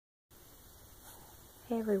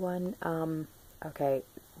Hey everyone, okay,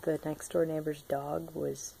 the next door neighbor's dog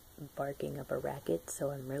was barking up a racket,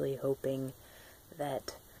 so I'm really hoping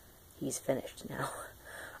that he's finished now.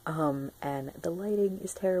 And the lighting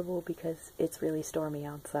is terrible because it's really stormy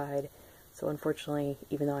outside, so unfortunately,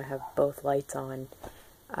 even though I have both lights on,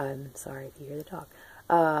 I'm sorry if you hear the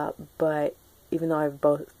dog, but even though I have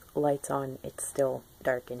both lights on, it's still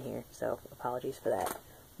dark in here, so apologies for that.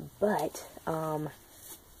 But,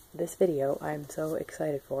 this video I'm so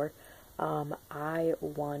excited for. I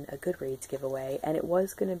won a Goodreads giveaway, and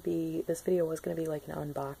this video was gonna be like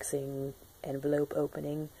an unboxing envelope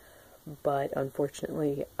opening, but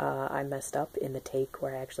unfortunately I messed up in the take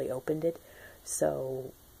where I actually opened it,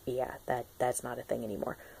 so yeah, that's not a thing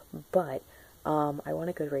anymore. But I won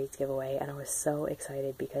a Goodreads giveaway, and I was so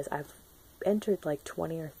excited because I've entered like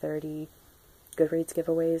 20 or 30 Goodreads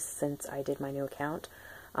giveaways since I did my new account,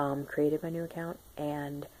 created my new account,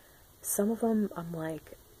 and some of them I'm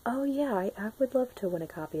like, oh yeah, I would love to win a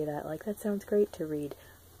copy of that, like that sounds great to read.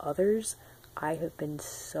 Others I have been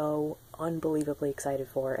so unbelievably excited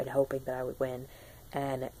for and hoping that I would win,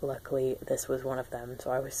 and luckily this was one of them, so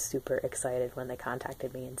I was super excited when they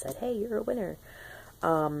contacted me and said, hey, you're a winner.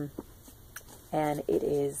 And it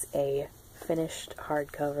is a finished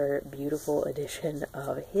hardcover, beautiful edition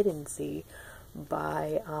of Hiddensee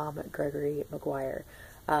by Gregory Maguire.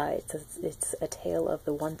 It's a tale of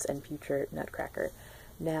the once and future Nutcracker.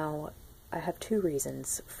 Now, I have two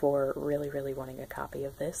reasons for really wanting a copy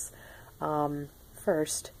of this.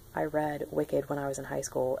 First, I read Wicked when I was in high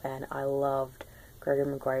school, and I loved Gregory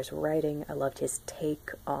Maguire's writing. I loved his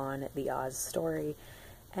take on the Oz story,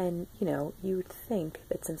 and, you know, you would think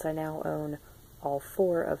that since I now own all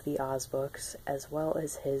 4 of the Oz books, as well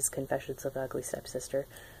as his Confessions of the Ugly Stepsister,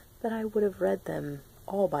 that I would have read them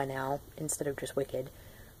all by now, instead of just Wicked.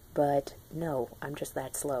 But no, I'm just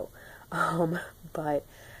that slow. But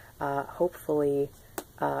hopefully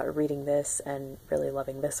reading this and really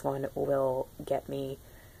loving this one will get me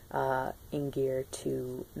in gear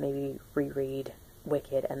to maybe reread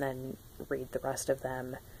Wicked and then read the rest of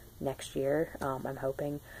them next year, I'm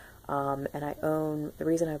hoping. And the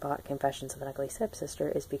reason I bought Confessions of an Ugly Stepsister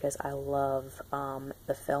is because I love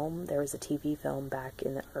the film. There was a TV film back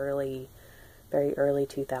in the very early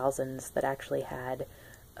 2000s that actually had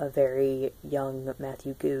a very young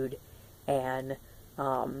Matthew Goode, and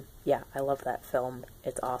yeah, I love that film.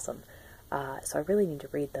 It's awesome. So I really need to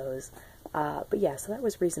read those. But yeah, so that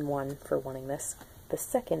was reason 1 for wanting this. The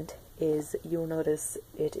second is, you'll notice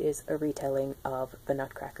it is a retelling of The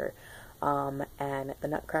Nutcracker. And The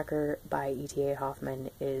Nutcracker by E.T.A.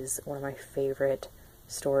 Hoffman is one of my favorite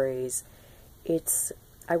stories.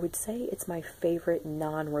 I would say it's my favorite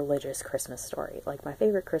non-religious Christmas story. Like, my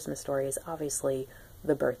favorite Christmas story is obviously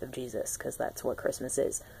the birth of Jesus, because that's what Christmas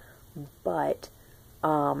is. But,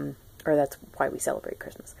 or that's why we celebrate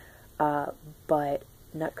Christmas. But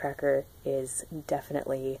Nutcracker is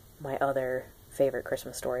definitely my other favorite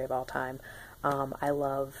Christmas story of all time. I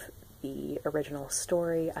love the original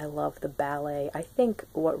story. I love the ballet. I think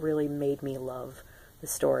what really made me love the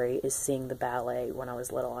story is seeing the ballet when I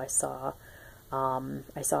was little. I saw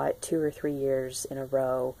it 2 or 3 years in a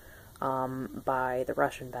row by the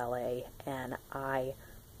Russian ballet, and I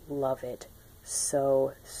love it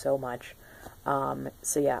so much.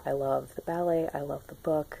 So yeah, I love the ballet, I love the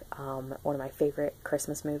book. One of my favorite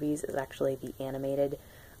Christmas movies is actually the animated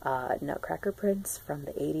Nutcracker Prince from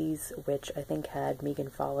the 80s, which I think had Megan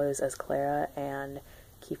Follows as Clara and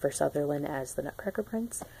Kiefer Sutherland as the Nutcracker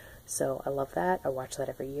Prince. So I love that. I watch that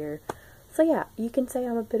every year. So yeah, you can say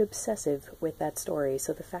I'm a bit obsessive with that story,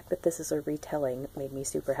 so the fact that this is a retelling made me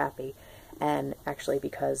super happy. And actually,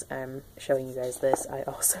 because I'm showing you guys this, I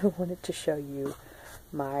also wanted to show you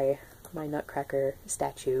my Nutcracker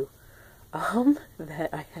statue that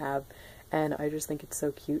I have, and I just think it's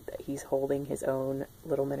so cute that he's holding his own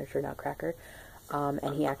little miniature Nutcracker.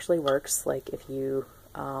 And he actually works. Like, if you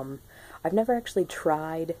I've never actually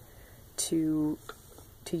tried to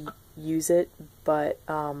use it, but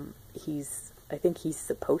I think he's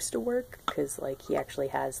supposed to work, because like he actually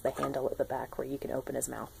has the handle at the back where you can open his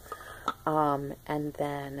mouth. And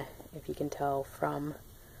then, if you can tell from,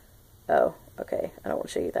 oh, okay, I don't want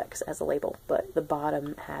to show you that because it has a label, but the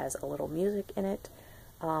bottom has a little music in it,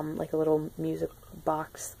 like a little music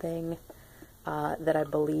box thing, that I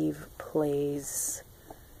believe plays,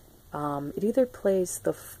 it either plays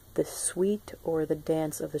the suite or the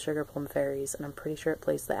dance of the Sugar Plum Fairies, and I'm pretty sure it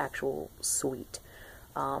plays the actual suite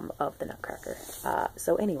of the Nutcracker.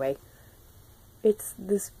 So anyway,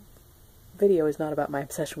 this video is not about my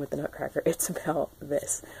obsession with the Nutcracker, it's about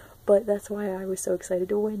this. But that's why I was so excited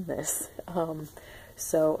to win this.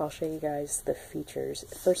 So I'll show you guys the features.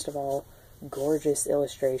 First of all, gorgeous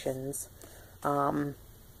illustrations.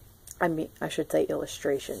 I mean, I should say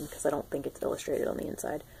illustration, because I don't think it's illustrated on the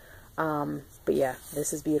inside. But yeah,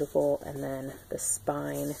 this is beautiful, and then the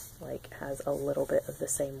spine, like, has a little bit of the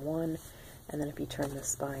same one, and then if you turn the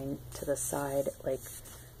spine to the side, like,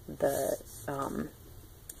 the,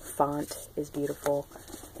 font is beautiful,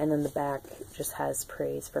 and then the back just has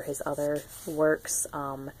praise for his other works,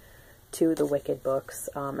 two of the Wicked books,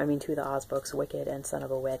 two of the Oz books, Wicked and Son of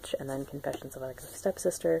a Witch, and then Confessions of a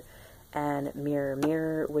Stepsister, and Mirror,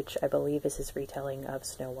 Mirror, which I believe is his retelling of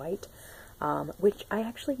Snow White, which I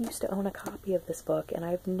actually used to own a copy of this book, and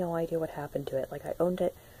I have no idea what happened to it. Like, I owned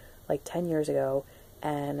it, like, 10 years ago,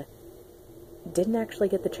 and didn't actually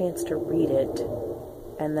get the chance to read it,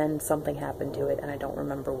 and then something happened to it, and I don't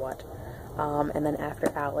remember what. And then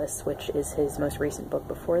After Alice, which is his most recent book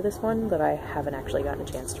before this one, that I haven't actually gotten a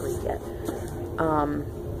chance to read yet.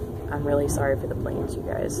 I'm really sorry for the planes, you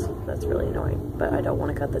guys. That's really annoying, but I don't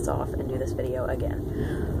want to cut this off and do this video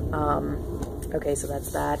again. Okay, so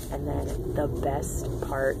that's that, and then the best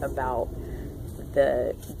part about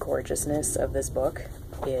the gorgeousness of this book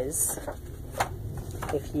is,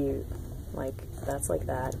 if you, like, that's like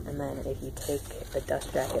that, and then if you take the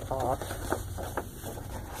dust jacket off,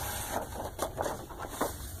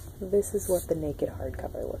 this is what the naked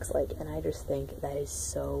hardcover looks like, and I just think that is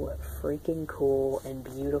so freaking cool and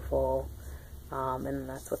beautiful. And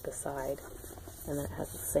that's what the side, and then it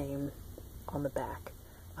has the same on the back.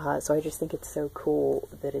 So I just think it's so cool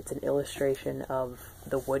that it's an illustration of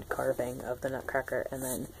the wood carving of the Nutcracker, and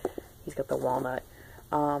then he's got the walnut.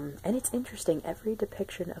 And it's interesting, every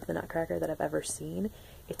depiction of the Nutcracker that I've ever seen,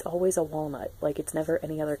 it's always a walnut. Like, it's never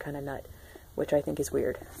any other kind of nut, which I think is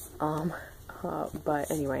weird. But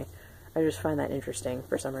anyway, I just find that interesting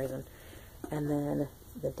for some reason. And then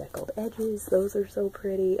the deckled edges, those are so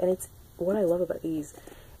pretty. And it's, what I love about these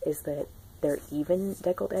is that they're even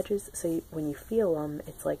deckled edges, so when you feel them,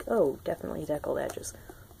 it's like, oh, definitely deckled edges.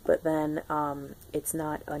 But then, it's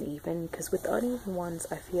not uneven, because with the uneven ones,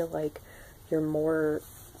 I feel like you're more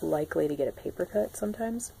likely to get a paper cut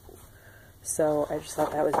sometimes. So I just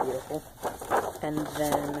thought that was beautiful. And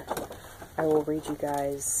then I will read you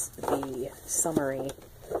guys the summary,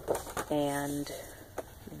 and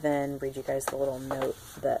then read you guys the little note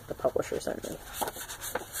that the publisher sent me.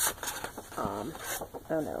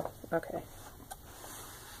 Oh no, okay.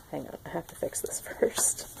 Hang on, I have to fix this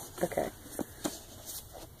first. Okay.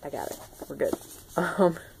 I got it. We're good.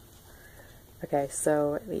 Okay,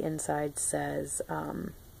 so the inside says,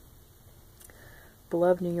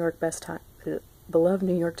 beloved New York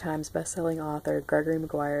Times best-selling author Gregory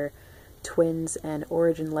Maguire twins an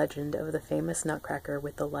origin legend of the famous Nutcracker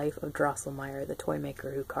with the life of Drosselmeyer, the toy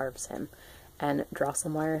maker who carves him. And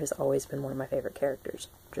Drosselmeyer has always been one of my favorite characters,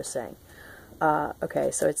 just saying.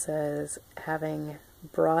 Okay, so it says, having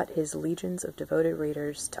brought his legions of devoted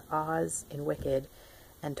readers to Oz in Wicked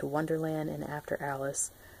and to Wonderland in After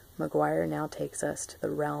Alice, Maguire now takes us to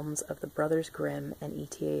the realms of the Brothers Grimm and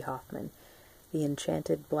E.T.A. Hoffmann, the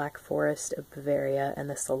enchanted Black Forest of Bavaria and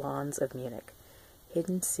the salons of Munich.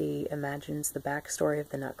 Hiddensee imagines the backstory of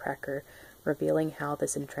the Nutcracker, revealing how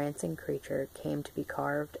this entrancing creature came to be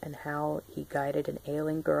carved and how he guided an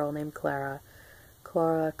ailing girl named Clara,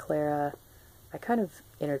 I kind of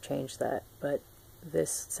interchanged that, but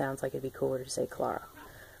this sounds like it'd be cooler to say Clara,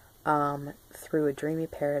 through a dreamy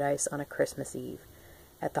paradise on a Christmas Eve.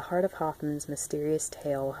 At the heart of Hoffmann's mysterious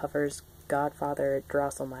tale hovers Godfather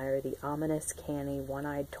Drosselmeyer, the ominous, canny,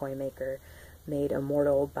 one-eyed toy maker made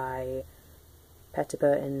immortal by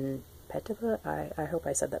Petipa, I hope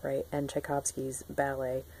I said that right, and Tchaikovsky's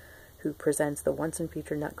ballet, who presents the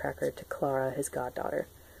once-and-future Nutcracker to Clara, his goddaughter.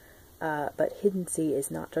 But Hiddensee is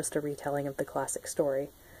not just a retelling of the classic story.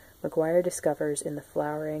 Maguire discovers in the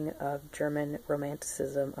flowering of German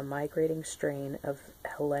Romanticism a migrating strain of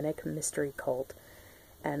Hellenic mystery cult,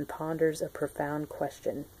 and ponders a profound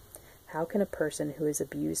question. How can a person who is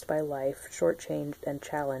abused by life, shortchanged and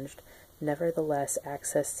challenged, nevertheless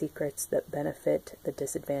access secrets that benefit the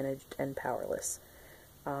disadvantaged and powerless?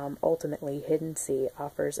 Ultimately, Hiddensee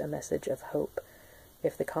offers a message of hope.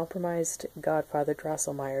 If the compromised Godfather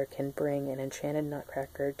Drosselmeyer can bring an enchanted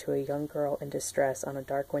Nutcracker to a young girl in distress on a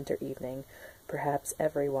dark winter evening, perhaps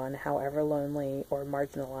everyone, however lonely or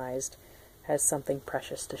marginalized, has something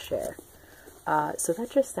precious to share. So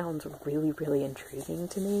that just sounds really, really intriguing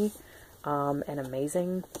to me, and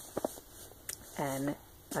amazing, and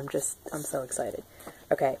I'm so excited.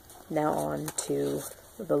 Okay, now on to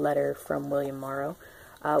the letter from William Morrow.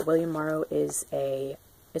 William Morrow is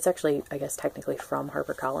it's actually, I guess, technically from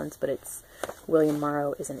HarperCollins, but it's William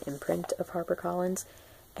Morrow is an imprint of HarperCollins,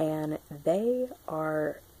 and they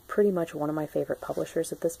are pretty much one of my favorite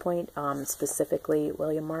publishers at this point, specifically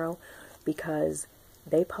William Morrow, because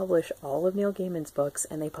they publish all of Neil Gaiman's books,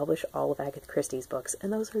 and they publish all of Agatha Christie's books,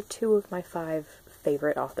 and those are two of my 5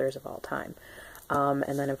 favorite authors of all time.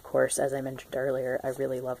 And then, of course, as I mentioned earlier, I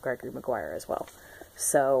really love Gregory Maguire as well.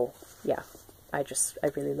 So, yeah, I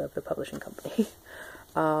really love the publishing company.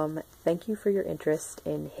 Thank you for your interest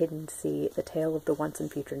in Hiddensee, The Tale of the Once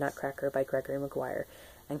and Future Nutcracker by Gregory Maguire,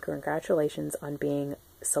 and congratulations on being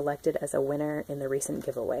selected as a winner in the recent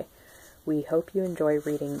giveaway. We hope you enjoy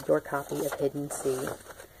reading your copy of Hiddensee.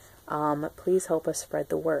 Please help us spread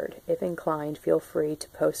the word. If inclined, feel free to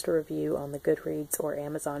post a review on the Goodreads or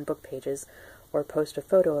Amazon book pages, or post a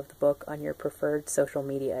photo of the book on your preferred social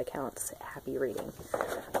media accounts. Happy reading.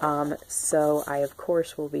 So I, of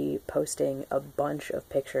course, will be posting a bunch of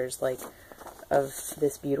pictures, like, of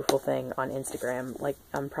this beautiful thing on Instagram. Like,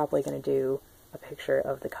 I'm probably going to do a picture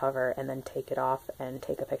of the cover and then take it off and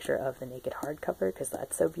take a picture of the naked hardcover, because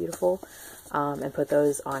that's so beautiful, and put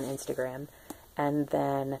those on Instagram. And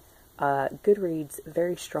then Goodreads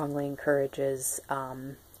very strongly encourages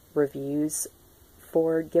reviews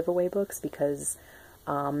for giveaway books, because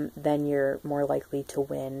then you're more likely to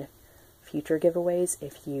win future giveaways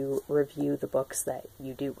if you review the books that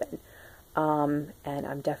you do win. And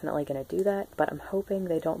I'm definitely going to do that, but I'm hoping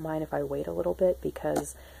they don't mind if I wait a little bit,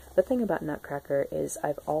 because the thing about Nutcracker is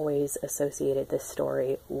I've always associated this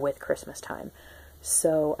story with Christmas time.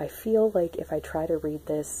 So I feel like if I try to read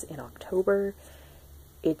this in October,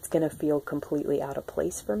 it's going to feel completely out of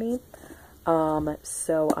place for me.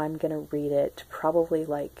 So I'm going to read it probably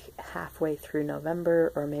like halfway through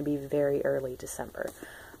November, or maybe very early December,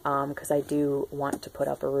 because I do want to put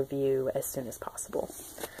up a review as soon as possible.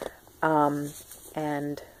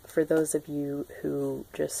 And for those of you who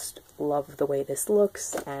just love the way this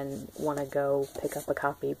looks and want to go pick up a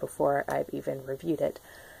copy before I've even reviewed it,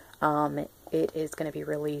 it is going to be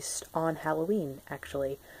released on Halloween,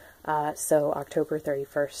 actually, so October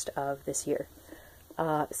 31st of this year.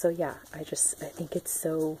 So yeah, I think it's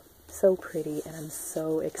so pretty, and I'm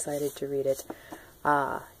so excited to read it.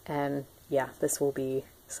 And yeah, this will be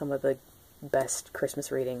some of the best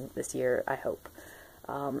Christmas reading this year, I hope.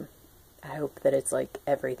 I hope that it's like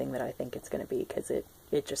everything that I think it's going to be, because it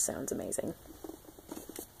just sounds amazing.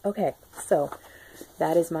 Okay, so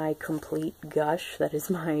that is my complete gush. That is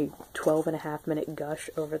my 12.5-minute gush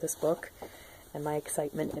over this book, and my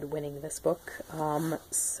excitement at winning this book.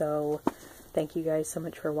 So thank you guys so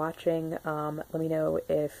much for watching. Let me know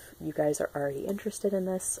if you guys are already interested in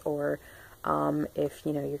this, or if,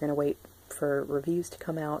 you know, you're going to wait for reviews to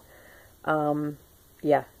come out.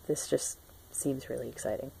 Yeah, this just seems really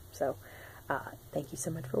exciting. So, thank you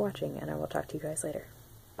so much for watching, and I will talk to you guys later.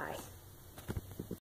 Bye.